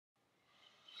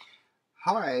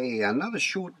Hi, another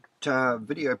short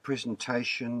video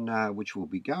presentation which will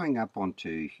be going up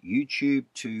onto YouTube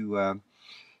to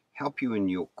help you in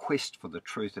your quest for the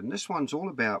truth. And this one's all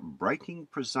about breaking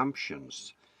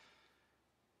presumptions.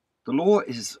 The law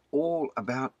is all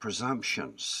about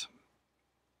presumptions.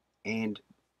 And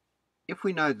if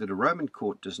we know that a Roman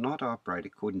court does not operate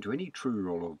according to any true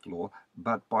rule of law,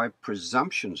 but by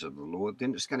presumptions of the law,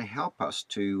 then it's going to help us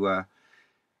to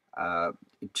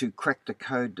crack the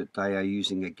code that they are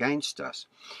using against us.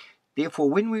 Therefore,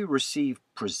 when we receive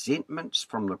presentments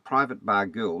from the private bar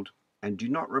guild and do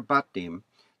not rebut them,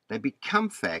 they become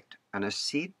fact and are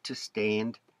said to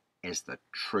stand as the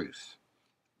truth,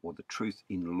 or the truth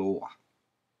in law.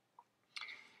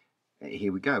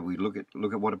 Here we go. We look at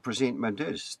what a presentment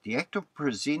is. The act of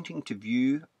presenting to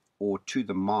view or to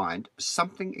the mind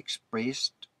something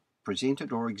expressed,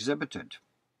 presented, or exhibited.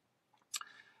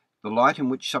 The light in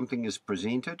which something is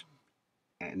presented,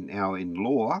 and now in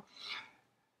law,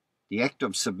 the act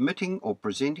of submitting or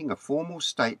presenting a formal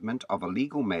statement of a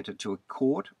legal matter to a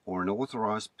court or an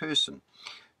authorized person.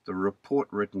 The report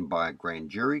written by a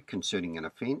grand jury concerning an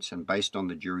offence and based on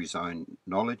the jury's own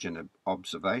knowledge and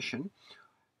observation.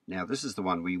 Now this is the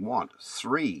one we want.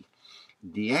 3.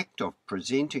 The act of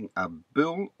presenting a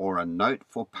bill or a note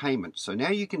for payment. So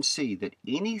now you can see that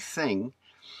anything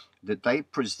that they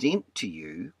present to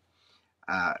you,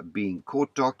 being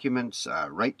court documents,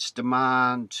 rates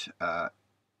demand,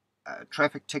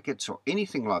 traffic tickets or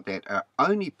anything like that, are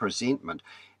only presentment.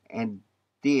 And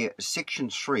there, section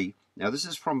 3, now this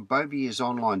is from Bovier's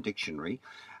online dictionary.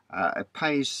 It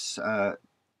pays,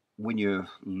 when you're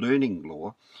learning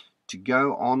law, to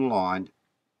go online,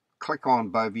 click on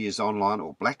Bovier's online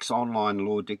or Black's online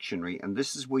law dictionary, and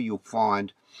this is where you'll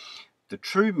find the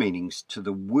true meanings to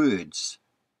the words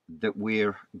that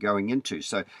we're going into.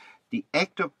 So the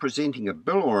act of presenting a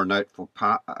bill or a note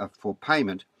for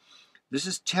payment, this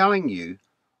is telling you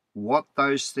what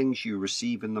those things you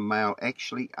receive in the mail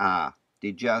actually are.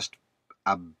 They're just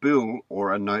a bill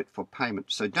or a note for payment.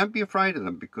 So don't be afraid of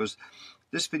them, because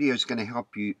this video is going to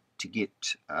help you to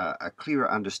get a clearer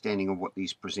understanding of what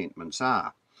these presentments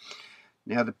are.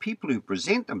 Now, the people who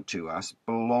present them to us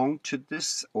belong to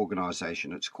this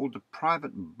organization. It's called the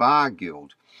Private Bar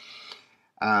Guild.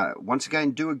 Once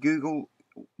again, do a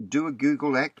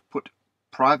Google act, put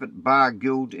Private Bar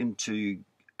Guild into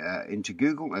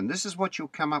Google, and this is what you'll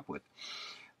come up with.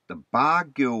 The bar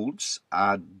guilds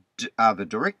are the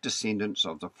direct descendants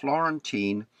of the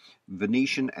Florentine,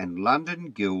 Venetian, and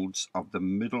London guilds of the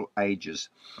Middle Ages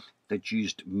that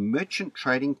used merchant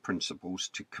trading principles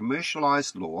to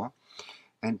commercialize law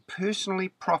and personally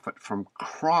profit from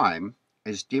crime,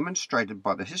 as demonstrated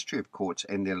by the history of courts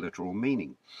and their literal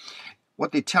meaning.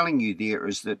 What they're telling you there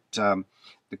is that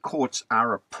the courts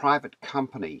are a private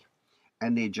company,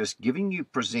 and they're just giving you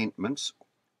presentments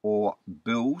or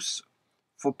bills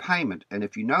for payment. And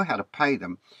if you know how to pay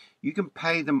them, you can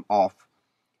pay them off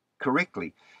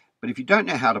correctly. But if you don't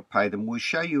know how to pay them, we'll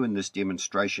show you in this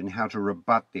demonstration how to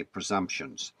rebut their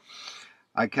presumptions.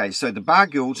 Okay, so the bar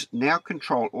guilds now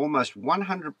control almost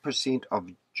 100%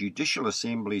 of judicial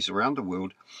assemblies around the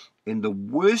world, in the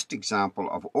worst example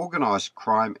of organized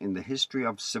crime in the history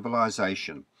of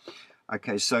civilization.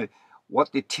 Okay, so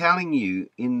what they're telling you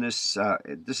in this,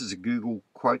 this is a Google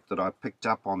quote that I picked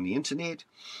up on the internet.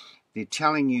 They're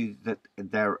telling you that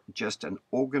they're just an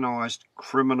organized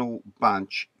criminal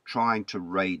bunch trying to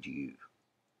raid you.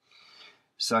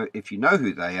 So if you know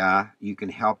who they are, you can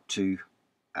help to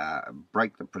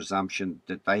break the presumption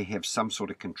that they have some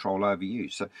sort of control over you.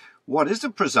 So what is a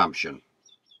presumption?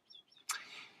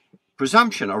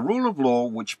 Presumption, a rule of law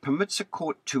which permits a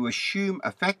court to assume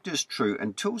a fact is true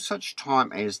until such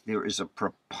time as there is a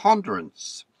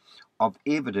preponderance of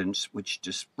evidence which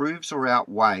disproves or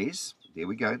outweighs, there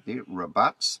we go, there,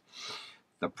 rebuts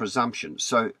the presumption.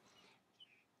 So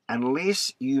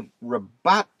unless you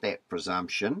rebut that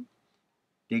presumption,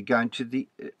 they're going to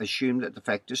assume that the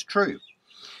fact is true.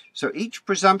 So each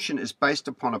presumption is based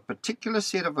upon a particular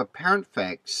set of apparent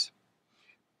facts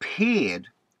paired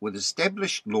with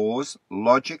established laws,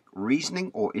 logic,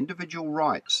 reasoning, or individual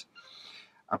rights.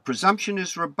 A presumption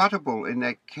is rebuttable in that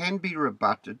it can be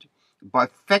rebutted by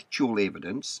factual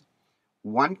evidence.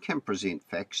 One can present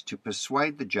facts to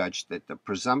persuade the judge that the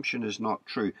presumption is not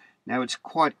true. Now, it's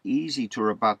quite easy to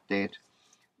rebut that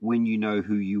when you know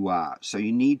who you are. So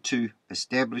you need to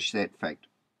establish that fact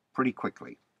pretty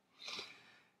quickly.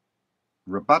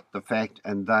 Rebut the fact,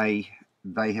 and they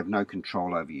have no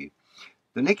control over you.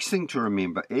 The next thing to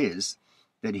remember is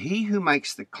that he who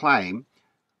makes the claim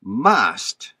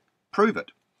must prove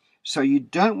it. So you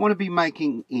don't want to be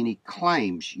making any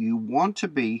claims. You want to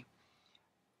be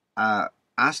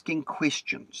asking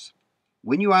questions.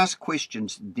 When you ask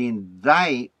questions, then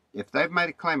if they've made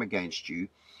a claim against you,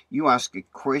 you ask a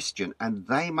question and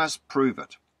they must prove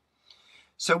it.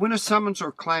 So when a summons or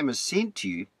a claim is sent to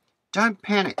you, don't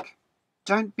panic.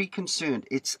 Don't be concerned.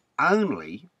 It's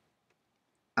only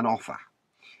an offer.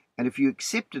 And if you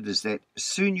accept it as that,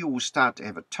 soon you will start to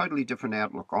have a totally different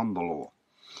outlook on the law.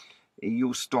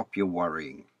 You'll stop your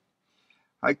worrying.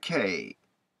 Okay.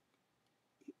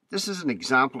 This is an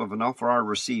example of an offer I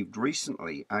received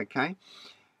recently. Okay.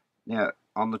 Now,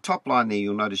 on the top line there,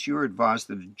 you'll notice you were advised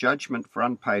that a judgment for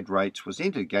unpaid rates was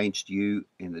entered against you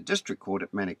in the district court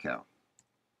at Manukau.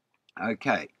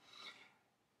 Okay.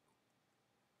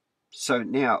 So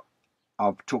now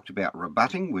I've talked about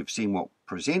rebutting. We've seen what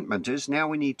presentment is. Now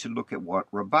we need to look at what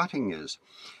rebutting is.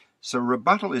 So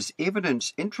rebuttal is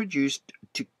evidence introduced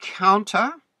to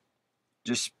counter,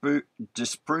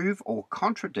 disprove, or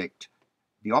contradict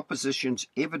the opposition's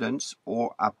evidence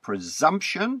or a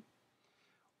presumption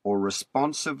or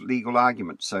responsive legal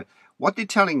argument. So what they're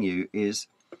telling you is,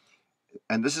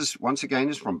 and this is once again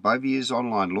is from Bovier's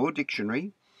Online Law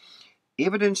Dictionary,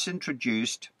 evidence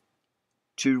introduced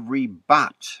to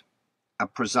rebut a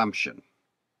presumption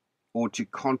or to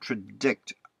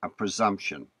contradict a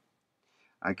presumption.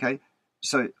 Okay,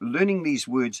 so learning these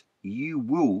words, you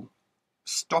will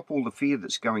stop all the fear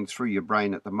that's going through your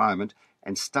brain at the moment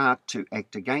and start to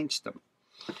act against them.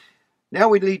 Now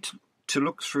we need to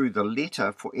look through the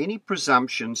letter for any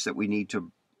presumptions that we need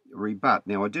to rebut.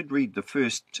 Now I did read the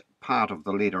first part of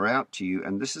the letter out to you,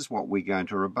 and this is what we're going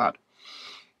to rebut.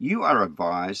 You are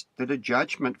advised that a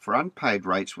judgment for unpaid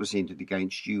rates was entered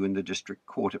against you in the district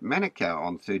court at Manukau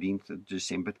on 13th of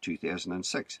December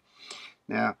 2006.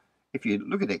 Now, if you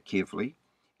look at that carefully,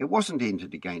 it wasn't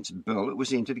entered against Bill, it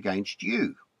was entered against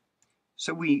you.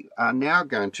 So we are now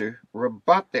going to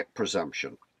rebut that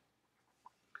presumption.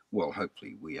 Well,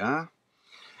 hopefully we are.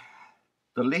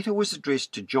 The letter was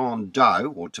addressed to John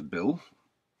Doe, or to Bill,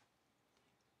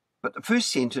 but the first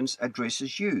sentence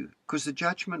addresses you, because the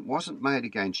judgment wasn't made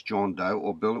against John Doe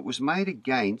or Bill, it was made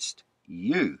against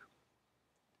you.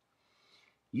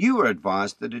 You were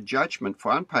advised that a judgment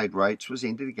for unpaid rates was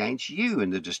entered against you in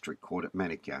the district court at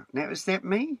Manukau. Now, is that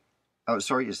me? Oh,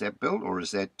 sorry, is that Bill or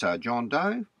is that John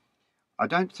Doe? I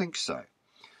don't think so.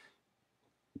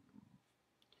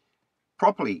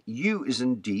 Properly, you is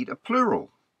indeed a plural,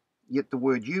 yet the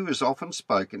word you is often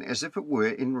spoken as if it were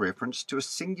in reference to a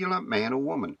singular man or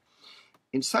woman.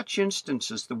 In such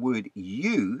instances, the word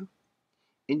you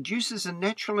induces a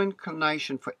natural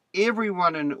inclination for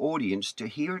everyone in the audience to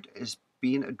hear it as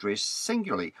being addressed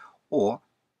singularly or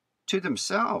to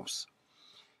themselves,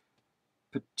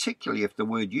 particularly if the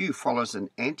word you follows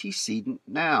an antecedent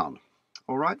noun.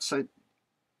 All right, so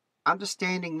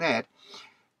understanding that,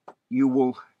 you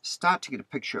will start to get a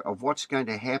picture of what's going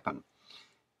to happen.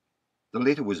 The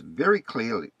letter was very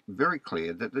clear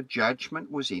that the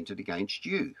judgment was entered against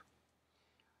you.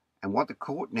 And what the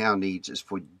court now needs is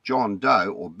for John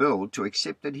Doe or Bill to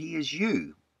accept that he is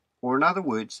you, or in other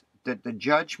words, that the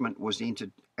judgment was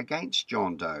entered against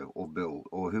John Doe or Bill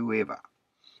or whomever.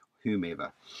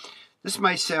 This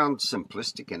may sound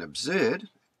simplistic and absurd,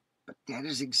 but that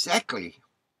is exactly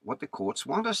what the courts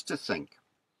want us to think.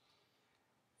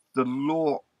 The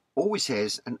law always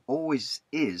has and always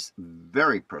is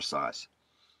very precise,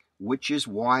 which is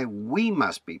why we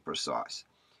must be precise.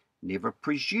 Never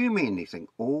presume anything.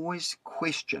 Always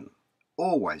question.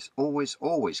 Always, always,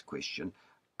 always question.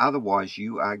 Otherwise,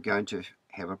 you are going to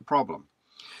have a problem.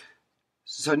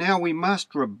 So now we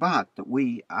must rebut that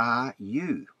we are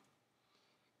you.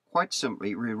 Quite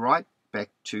simply, we write back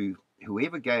to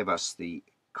whoever gave us the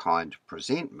kind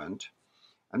presentment.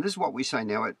 And this is what we say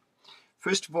now.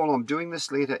 First of all, I'm doing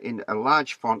this letter in a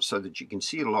large font so that you can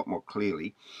see it a lot more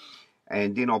clearly.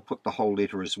 And then I'll put the whole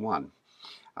letter as one.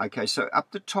 Okay, so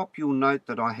up the top you'll note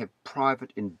that I have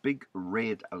private in big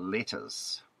red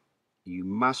letters. You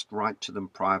must write to them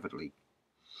privately.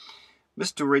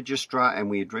 Mr. Registrar, and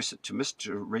we address it to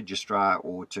Mr. Registrar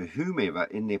or to whomever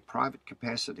in their private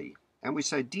capacity. And we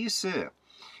say, Dear Sir,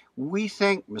 we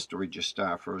thank Mr.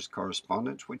 Registrar for his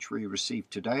correspondence, which we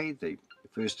received today, the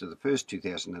 1st of the 1st,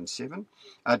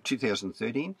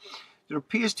 2013. There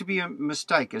appears to be a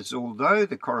mistake, as although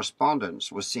the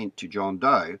correspondence was sent to John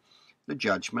Doe, the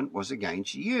judgment was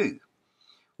against you.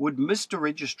 Would Mr.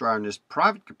 Registrar in his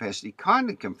private capacity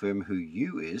kindly confirm who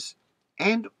you is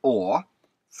and or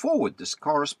forward this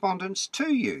correspondence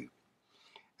to you?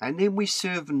 And then we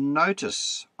serve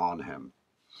notice on him.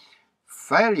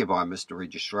 Failure by Mr.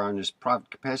 Registrar in his private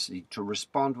capacity to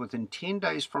respond within 10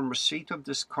 days from receipt of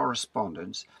this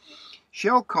correspondence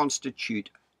shall constitute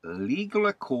legal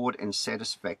accord and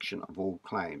satisfaction of all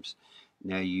claims.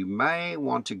 Now, you may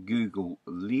want to Google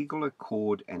legal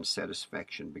accord and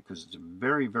satisfaction because it's a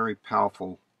very, very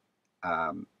powerful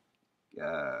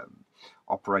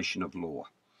operation of law.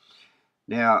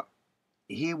 Now,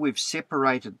 here we've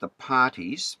separated the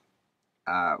parties.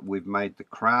 We've made the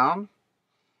Crown,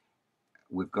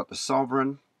 we've got the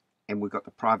Sovereign, and we've got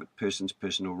the private person's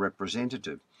personal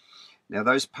representative. Now,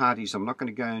 those parties, I'm not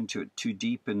going to go into it too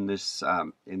deep in this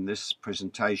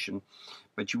presentation,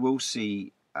 but you will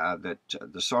see that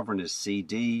the Sovereign is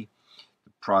CD,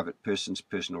 the private person's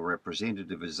personal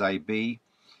representative is AB,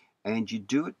 and you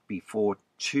do it before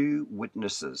two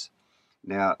witnesses.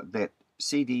 Now, that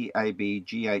CD, AB,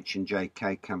 GH, and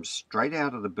JK comes straight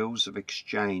out of the Bills of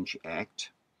Exchange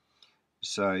Act,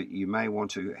 so you may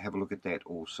want to have a look at that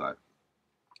also.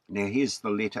 Now, here's the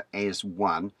letter as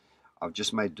one. I've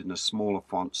just made it in a smaller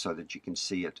font so that you can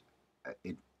see it,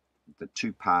 the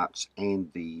two parts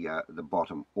and the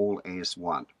bottom, all as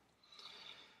one.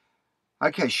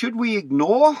 Okay, should we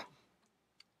ignore,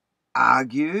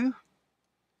 argue,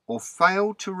 or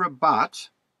fail to rebut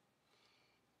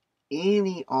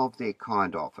any of their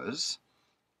kind offers,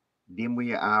 then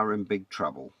we are in big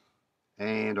trouble.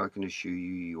 And I can assure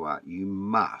you, you are. You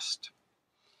must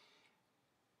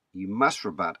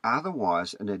rebut,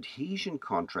 otherwise an adhesion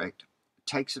contract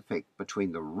takes effect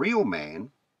between the real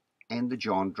man and the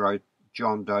John Doe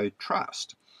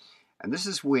Trust. And this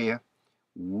is where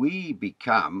we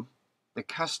become the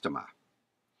customer.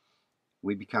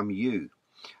 We become you.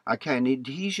 Okay, an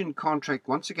adhesion contract,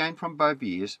 once again from both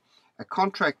ears, a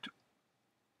contract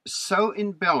so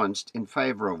imbalanced in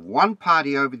favor of one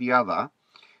party over the other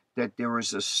that there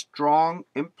is a strong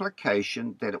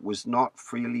implication that it was not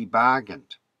freely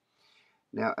bargained.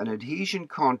 Now, an adhesion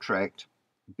contract,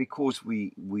 because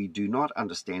we do not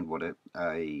understand what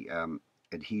a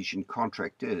adhesion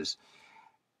contract is,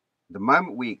 the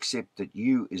moment we accept that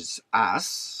you is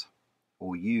us,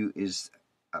 or you is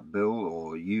Bill,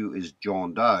 or you is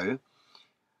John Doe,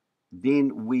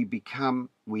 then we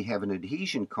have an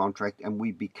adhesion contract and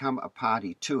we become a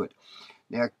party to it.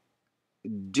 Now,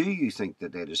 do you think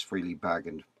that that is freely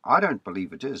bargained? I don't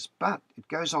believe it is, but it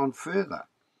goes on further.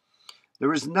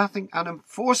 There is nothing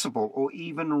unenforceable or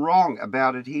even wrong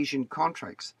about adhesion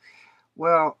contracts.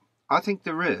 Well, I think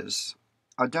there is.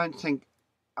 I don't think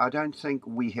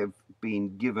we have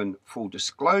been given full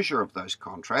disclosure of those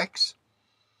contracts.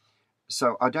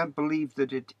 So I don't believe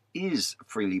that it is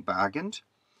freely bargained.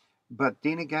 But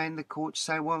then again, the courts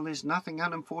say, well, there's nothing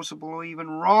unenforceable or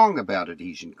even wrong about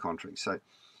adhesion contracts. So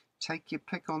take your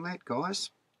pick on that,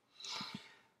 guys.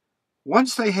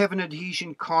 Once they have an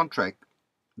adhesion contract,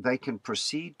 they can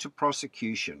proceed to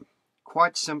prosecution.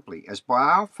 Quite simply, as by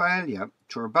our failure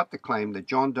to rebut the claim that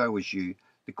John Doe was you,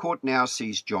 the court now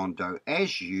sees John Doe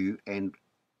as you and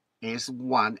as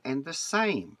one and the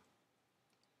same.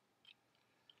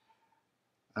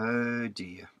 Oh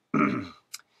dear.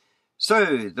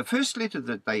 So the first letter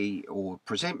that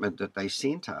presentment that they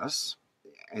sent us,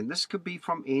 and this could be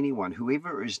from anyone,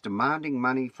 whoever is demanding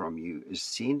money from you is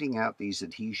sending out these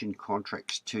adhesion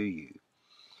contracts to you.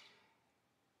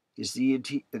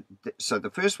 So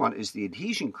the first one is the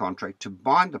adhesion contract to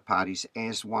bind the parties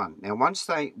as one. Now, once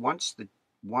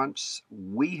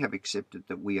we have accepted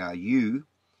that we are you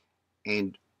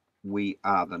and we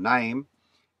are the name,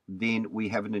 then we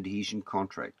have an adhesion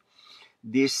contract.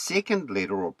 Their second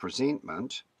letter or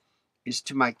presentment is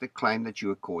to make the claim that you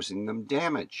are causing them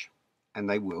damage, and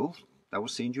they will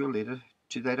send you a letter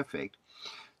to that effect.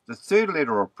 The third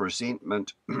letter or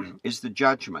presentment is the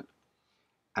judgment.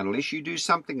 Unless you do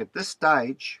something at this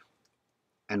stage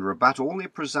and rebut all their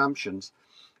presumptions,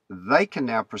 they can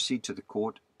now proceed to the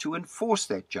court to enforce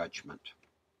that judgment.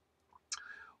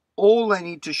 All they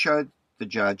need to show the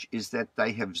judge is that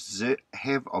they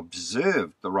have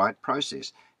observed the right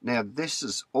process. Now, this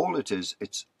is all it is.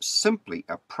 It's simply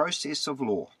a process of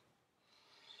law.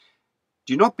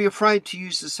 Do not be afraid to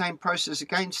use the same process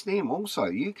against them also.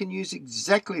 You can use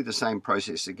exactly the same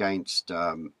process against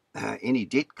any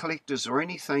debt collectors or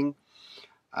anything,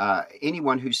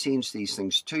 anyone who sends these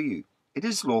things to you. It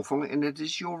is lawful and it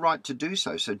is your right to do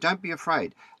so. So don't be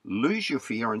afraid. Lose your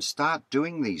fear and start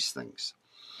doing these things.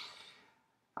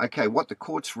 Okay, what the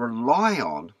courts rely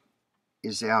on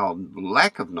is our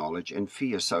lack of knowledge and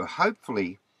fear. So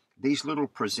hopefully these little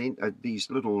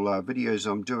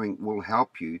videos I'm doing will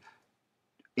help you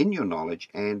in your knowledge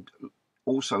and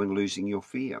also in losing your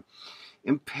fear.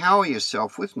 Empower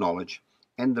yourself with knowledge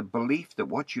and the belief that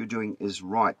what you're doing is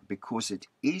right, because it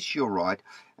is your right,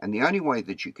 and the only way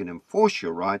that you can enforce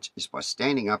your rights is by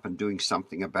standing up and doing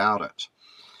something about it.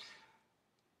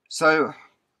 So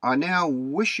I now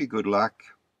wish you good luck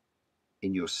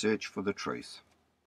in your search for the truth.